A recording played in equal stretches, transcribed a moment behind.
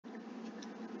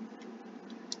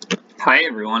Hi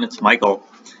everyone, it's Michael.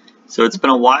 So it's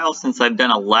been a while since I've done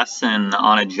a lesson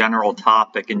on a general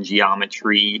topic in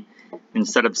geometry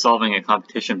instead of solving a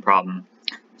competition problem.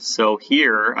 So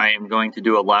here I am going to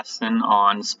do a lesson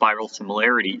on spiral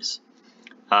similarities.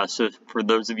 So for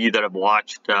those of you that have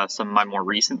watched some of my more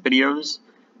recent videos,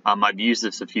 I've used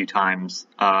this a few times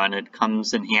and it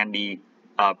comes in handy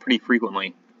pretty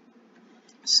frequently.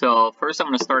 So first I'm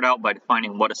going to start out by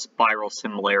defining what a spiral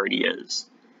similarity is.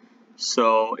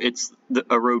 So it's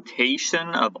a rotation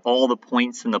of all the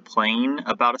points in the plane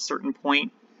about a certain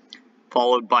point,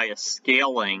 followed by a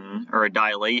scaling or a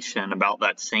dilation about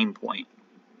that same point.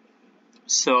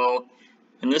 So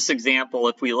in this example,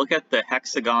 if we look at the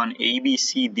hexagon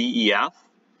ABCDEF,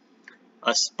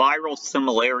 a spiral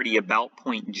similarity about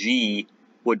point G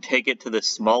would take it to the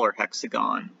smaller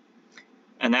hexagon.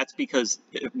 And that's because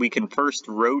we can first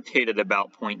rotate it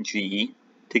about point G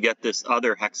to get this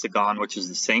other hexagon, which is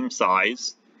the same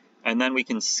size, and then we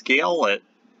can scale it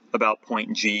about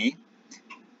point G,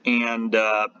 and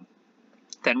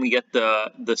then we get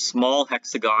the small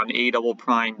hexagon A double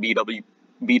prime, B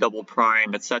double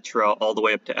prime, etc., all the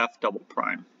way up to F double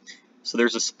prime. So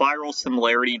there's a spiral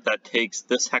similarity that takes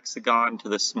this hexagon to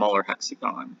this smaller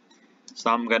hexagon. So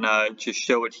I'm gonna just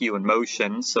show it to you in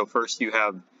motion. So first you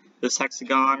have this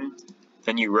hexagon,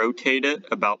 then you rotate it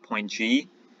about point G,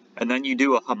 and then you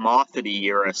do a homothety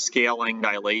or a scaling,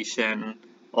 dilation,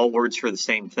 all words for the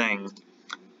same thing,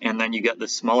 and then you get the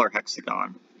smaller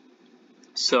hexagon.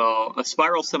 So a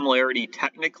spiral similarity,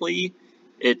 technically,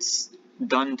 it's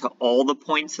done to all the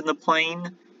points in the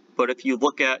plane, but if you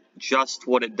look at just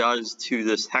what it does to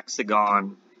this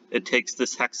hexagon, it takes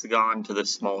this hexagon to the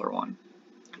smaller one.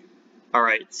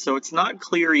 Alright, so it's not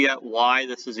clear yet why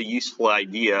this is a useful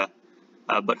idea,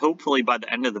 but hopefully by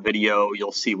the end of the video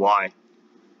you'll see why.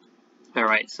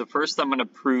 Alright, so first I'm going to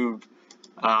prove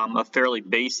a fairly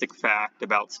basic fact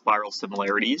about spiral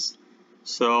similarities.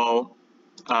 So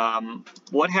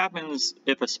what happens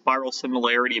if a spiral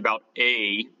similarity about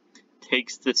A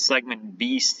takes the segment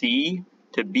BC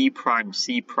to B prime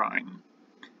C prime?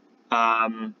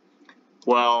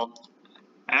 Well,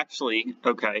 actually,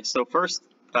 okay, so first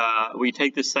we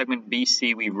take this segment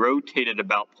BC, we rotate it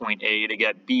about point A to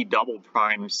get B double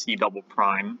prime, C double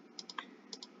prime,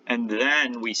 and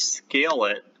then we scale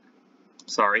it,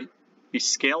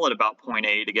 about point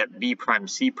A to get B prime,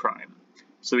 C prime.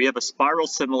 So we have a spiral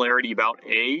similarity about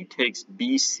A takes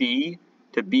BC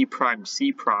to B prime,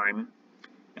 C prime,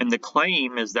 and the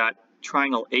claim is that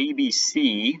triangle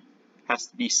ABC has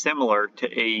to be similar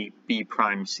to AB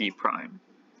prime, C prime.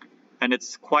 And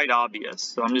it's quite obvious,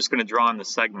 so I'm just going to draw in the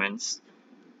segments.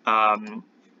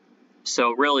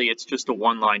 So really it's just a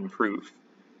one-line proof.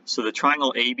 So the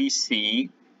triangle ABC,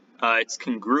 it's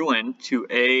congruent to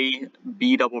A,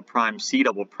 B double prime, C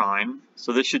double prime.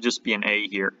 So this should just be an A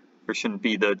here. There shouldn't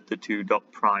be the two double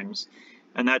primes.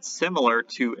 And that's similar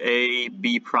to A,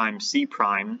 B prime, C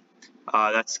prime.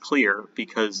 That's clear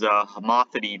because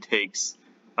homothety takes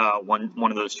one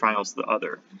of those triangles to the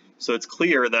other. So it's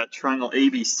clear that triangle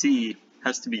ABC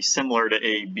has to be similar to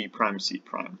A, B prime, C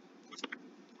prime.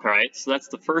 Alright, so that's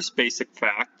the first basic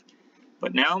fact.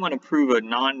 But now I'm going to prove a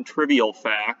non-trivial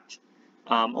fact.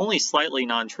 Only slightly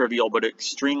non-trivial, but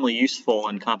extremely useful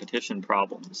in competition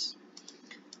problems.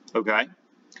 Okay,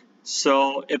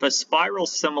 so if a spiral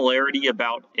similarity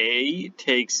about A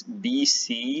takes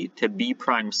BC to B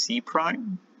prime C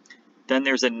prime, then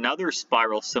there's another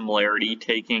spiral similarity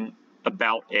taking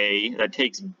about A that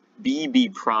takes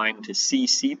BB prime to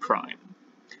CC prime.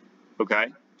 Okay,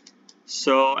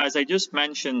 so as I just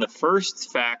mentioned, the first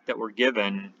fact that we're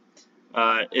given,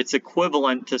 it's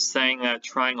equivalent to saying that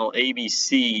triangle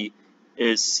ABC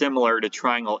is similar to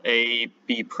triangle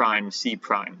AB prime, C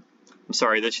prime. I'm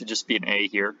sorry, this should just be an A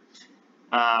here.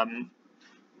 And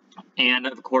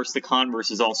of course the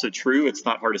converse is also true. It's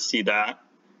not hard to see that.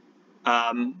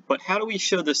 But how do we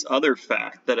show this other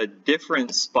fact, that a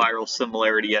different spiral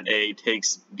similarity at A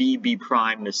takes BB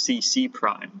prime to CC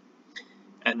prime?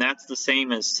 And that's the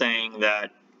same as saying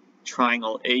that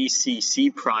triangle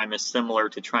ACC prime is similar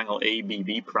to triangle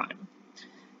ABB prime.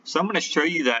 So I'm going to show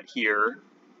you that here.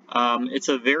 It's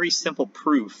a very simple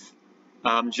proof,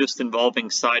 just involving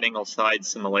side-angle side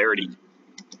similarity.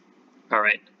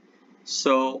 Alright,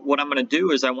 so what I'm going to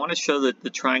do is I want to show that the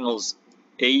triangles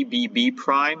ABB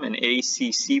prime and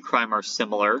ACC prime are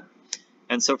similar.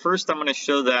 And so first I'm going to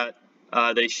show that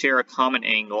they share a common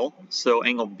angle. So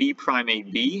angle B prime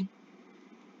AB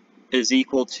is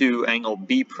equal to angle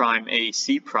B prime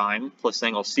AC prime plus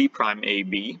angle C prime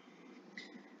AB.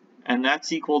 And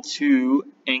that's equal to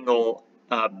angle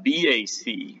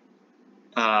BAC,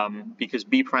 because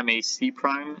B prime AC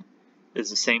prime is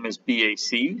the same as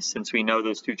BAC, since we know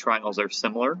those two triangles are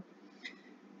similar,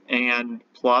 and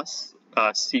plus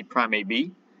C prime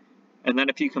AB. And then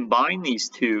if you combine these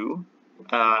two,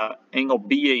 angle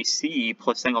BAC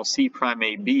plus angle C prime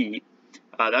AB,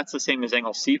 that's the same as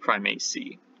angle C prime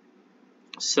AC.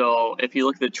 So if you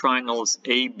look at the triangles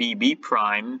ABB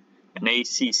prime and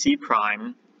ACC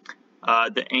prime,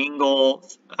 the angle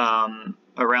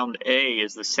around A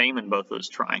is the same in both those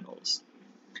triangles.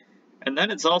 And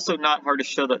then it's also not hard to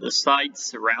show that the sides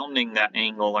surrounding that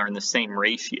angle are in the same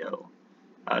ratio.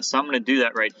 So I'm going to do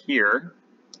that right here.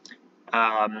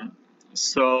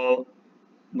 So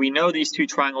we know these two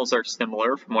triangles are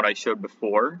similar from what I showed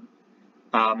before.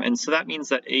 And so that means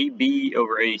that AB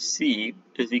over AC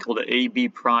is equal to AB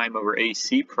prime over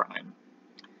AC prime.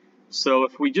 So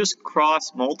if we just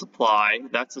cross multiply,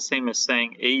 that's the same as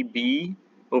saying AB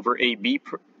over AB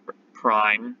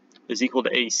prime is equal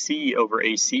to AC over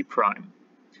AC prime.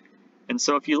 And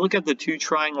so if you look at the two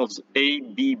triangles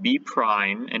ABB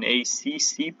prime and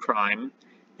ACC prime,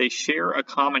 they share a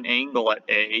common angle at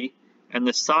A, and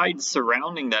the sides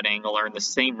surrounding that angle are in the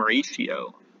same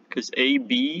ratio, because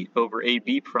AB over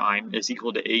AB prime is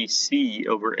equal to AC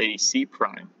over AC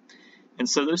prime. And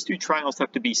so those two triangles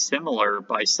have to be similar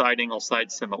by side-angle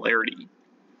side similarity.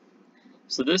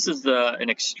 So this is an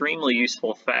extremely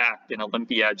useful fact in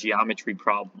Olympiad geometry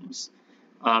problems,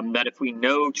 that if we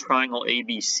know triangle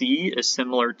ABC is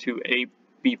similar to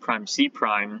AB prime C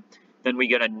prime, then we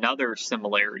get another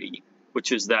similarity,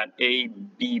 which is that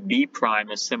ABB prime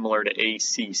is similar to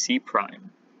ACC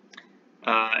prime.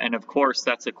 And of course,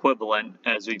 that's equivalent,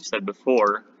 as we've said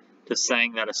before, to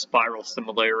saying that a spiral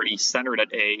similarity centered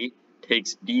at A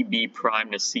takes BB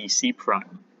prime to CC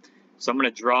prime. So I'm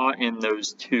going to draw in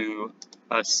those two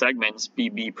segments,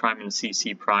 BB prime and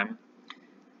CC prime.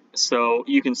 So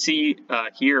you can see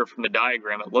here from the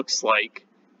diagram, it looks like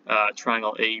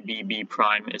triangle ABB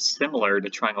prime is similar to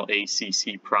triangle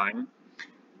ACC prime.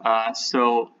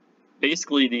 So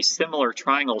basically, these similar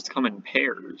triangles come in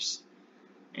pairs.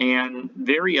 And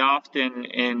very often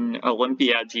in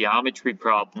Olympiad geometry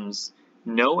problems,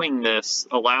 knowing this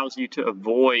allows you to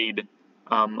avoid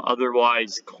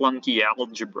otherwise clunky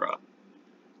algebra.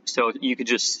 So you could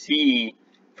just see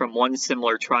from one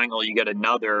similar triangle you get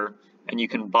another, and you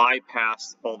can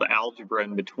bypass all the algebra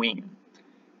in between.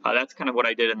 That's kind of what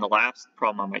I did in the last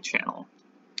problem on my channel.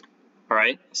 All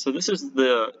right, so this is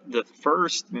the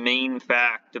first main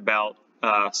fact about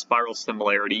spiral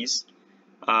similarities.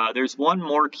 There's one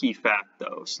more key fact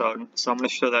though, so I'm going to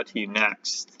show that to you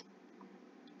next.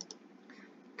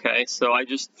 Okay, so I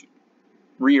just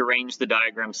rearranged the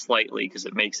diagram slightly because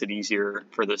it makes it easier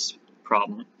for this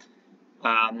problem.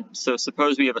 So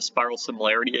suppose we have a spiral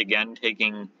similarity, again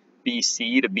taking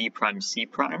BC to B prime C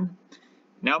prime.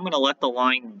 Now I'm going to let the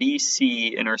line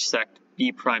BC intersect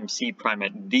B prime C prime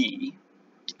at D.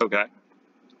 Okay,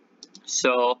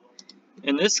 so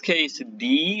in this case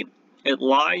D, it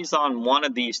lies on one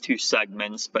of these two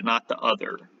segments but not the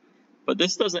other. But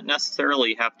this doesn't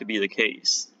necessarily have to be the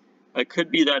case. It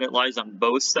could be that it lies on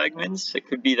both segments. It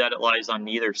could be that it lies on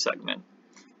neither segment.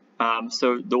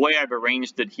 So the way I've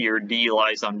arranged it here, D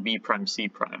lies on B prime C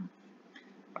prime.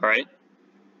 All right.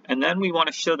 And then we want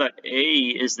to show that A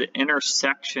is the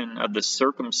intersection of the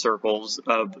circumcircles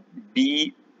of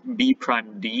B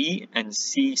prime D and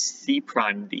C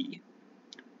prime D.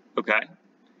 Okay.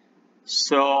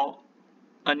 So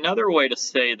another way to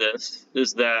say this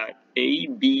is that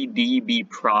ABDB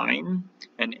prime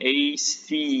and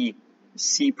AC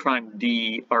C prime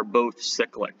D are both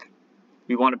cyclic.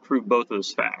 We want to prove both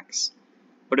those facts.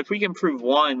 But if we can prove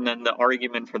one, then the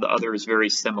argument for the other is very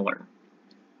similar.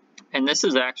 And this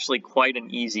is actually quite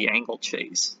an easy angle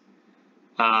chase.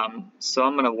 So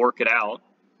I'm going to work it out.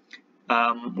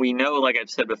 We know, like I've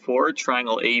said before,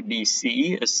 triangle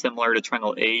ABC is similar to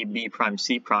triangle AB prime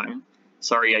C prime.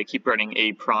 Sorry, I keep writing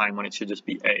A prime when it should just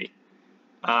be A.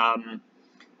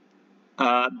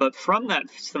 But from that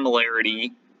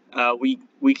similarity,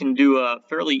 we can do a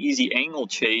fairly easy angle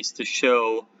chase to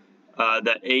show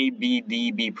that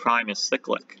ABDB prime is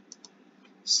cyclic.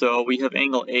 So we have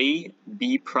angle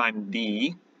AB prime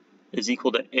D is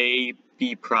equal to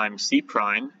AB prime C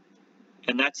prime,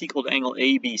 and that's equal to angle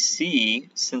ABC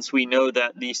since we know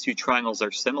that these two triangles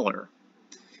are similar.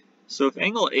 So if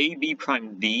angle AB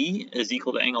prime D is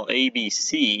equal to angle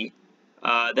ABC,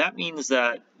 that means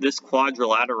that this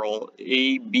quadrilateral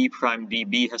AB prime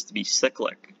DB has to be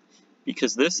cyclic,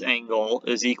 because this angle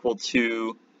is equal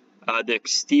to the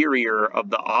exterior of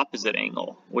the opposite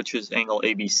angle, which is angle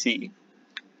ABC.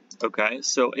 Okay,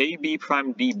 so AB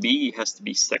prime DB has to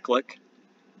be cyclic.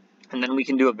 And then we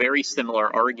can do a very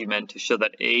similar argument to show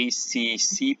that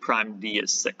ACC prime D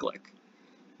is cyclic.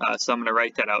 So I'm going to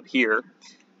write that out here.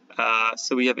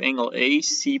 So we have angle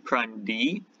AC prime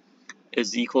D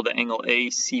is equal to angle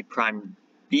AC prime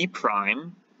B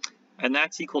prime, and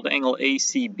that's equal to angle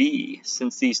ACB,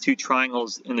 since these two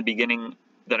triangles in the beginning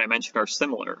that I mentioned are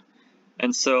similar.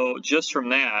 And so just from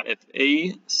that, if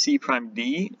AC prime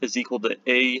D is equal to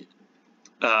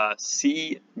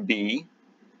ACB,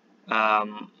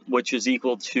 which is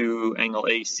equal to angle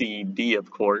ACD,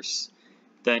 of course,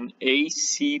 then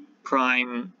AC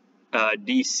prime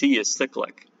DC is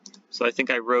cyclic. So I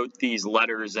think I wrote these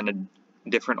letters in a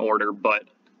different order, but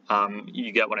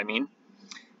you get what I mean.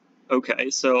 Okay,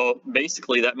 so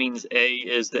basically that means A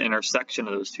is the intersection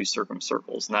of those two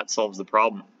circumcircles, and that solves the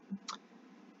problem.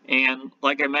 And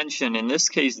like I mentioned, in this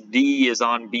case, D is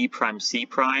on B prime C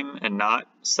prime and not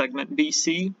segment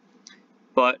BC.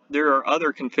 But there are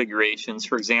other configurations.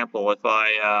 For example, if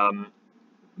I,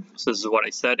 so this is what I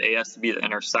said, A has to be the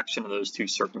intersection of those two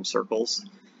circumcircles.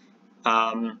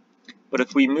 But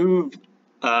if we move,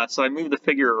 so I move the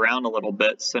figure around a little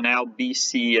bit, so now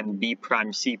BC and B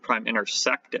prime C prime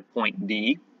intersect at point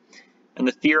D, and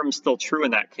the theorem's still true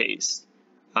in that case.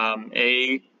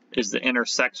 A is the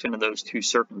intersection of those two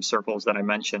circumcircles that I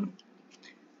mentioned.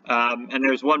 And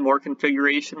there's one more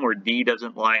configuration where D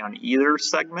doesn't lie on either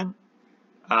segment.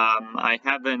 I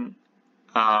haven't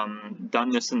done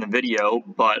this in the video,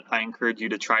 but I encourage you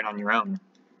to try it on your own.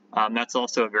 That's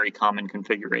also a very common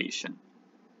configuration.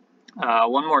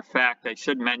 One more fact I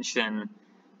should mention,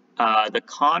 the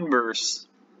converse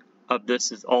of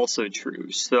this is also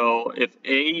true. So if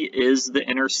A is the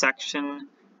intersection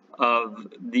of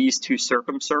these two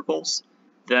circumcircles,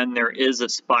 then there is a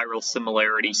spiral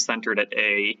similarity centered at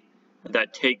A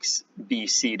that takes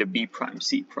BC to B prime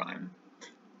C prime.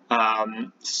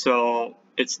 So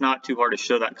it's not too hard to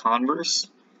show that converse.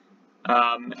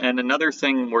 And another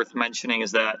thing worth mentioning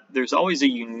is that there's always a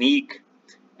unique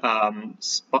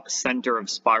center of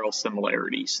spiral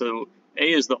similarity. So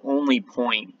A is the only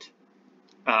point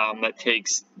that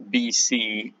takes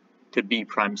BC to B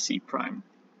prime C prime.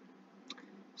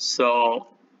 So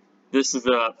this is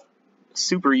a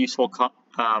super useful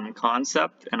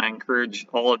concept, and I encourage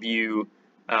all of you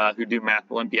who do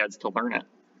math Olympiads to learn it.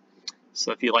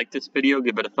 So if you like this video,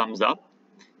 give it a thumbs up.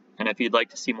 And if you'd like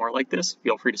to see more like this,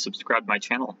 feel free to subscribe to my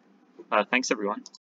channel. Thanks, everyone.